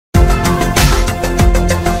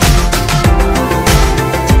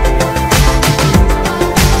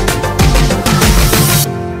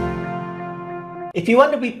If you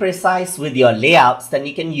want to be precise with your layouts, then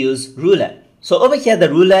you can use ruler. So over here,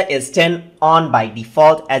 the ruler is turned on by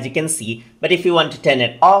default, as you can see. But if you want to turn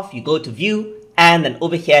it off, you go to view, and then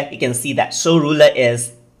over here, you can see that show ruler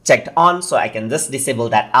is checked on. So I can just disable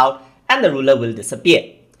that out and the ruler will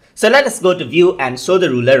disappear. So let us go to view and show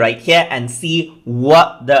the ruler right here and see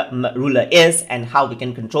what the ruler is and how we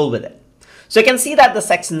can control with it. So you can see that the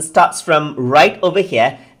section starts from right over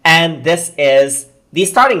here, and this is the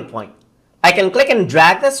starting point. I can click and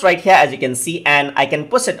drag this right here, as you can see, and I can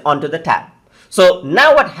push it onto the tab. So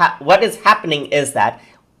now what is happening is that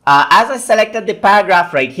as I selected the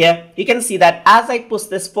paragraph right here, you can see that as I push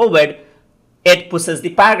this forward, it pushes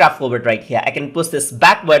the paragraph forward right here. I can push this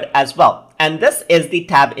backward as well. And this is the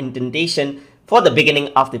tab indentation for the beginning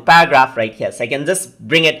of the paragraph right here. So I can just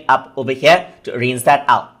bring it up over here to arrange that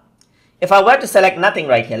out. If I were to select nothing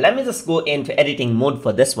right here, let me just go into editing mode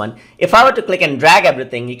for this one. If I were to click and drag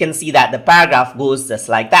everything, you can see that the paragraph goes just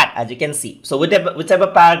like that, as you can see. So whichever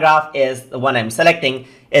paragraph is the one I'm selecting,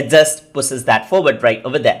 it just pushes that forward right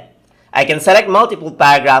over there. I can select multiple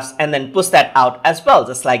paragraphs and then push that out as well,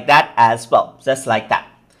 just like that as well, just like that.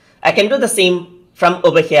 I can do the same from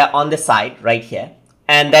over here on the side right here.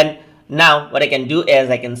 And then now what I can do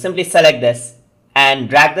is I can simply select this and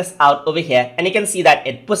drag this out over here, and you can see that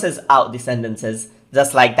it pushes out the sentences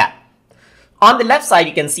just like that. On the left side,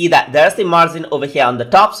 you can see that there's the margin over here on the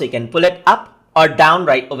top, so you can pull it up or down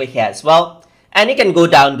right over here as well. And you can go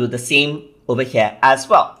down, do the same over here as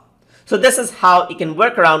well. So this is how you can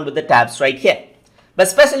work around with the tabs right here. But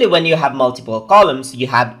especially when you have multiple columns, you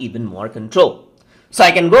have even more control. So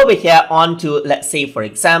I can go over here onto, let's say, for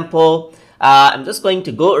example, I'm just going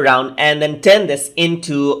to go around and then turn this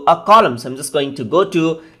into a column. So I'm just going to go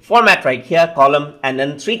to format right here, column, and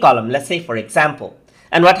then 3 column, let's say, for example.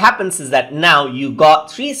 And what happens is that now you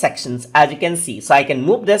got 3 sections, as you can see. So I can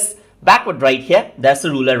move this backward right here. There's a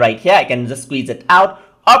ruler right here. I can just squeeze it out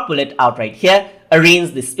or pull it out right here.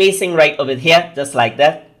 Arrange the spacing right over here, just like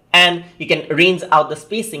that. And you can arrange out the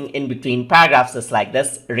spacing in between paragraphs just like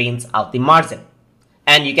this. Arrange out the margin.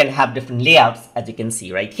 And you can have different layouts, as you can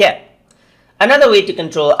see right here. Another way to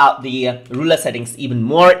control out the ruler settings even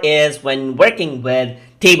more is when working with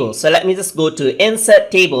tables. So let me just go to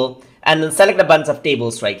insert table and then select a bunch of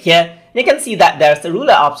tables right here. And you can see that there's the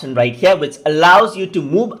ruler option right here, which allows you to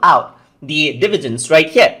move out the divisions right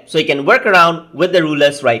here. So you can work around with the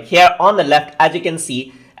rulers right here on the left, as you can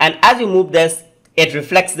see. And as you move this, it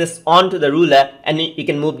reflects this onto the ruler, and you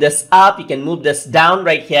can move this up, you can move this down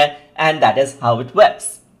right here, and that is how it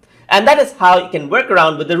works. And that is how you can work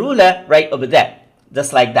around with the ruler right over there,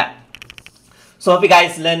 just like that. So hope you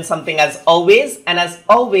guys learned something as always. And as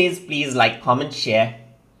always, please like, comment, share,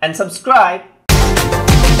 and subscribe.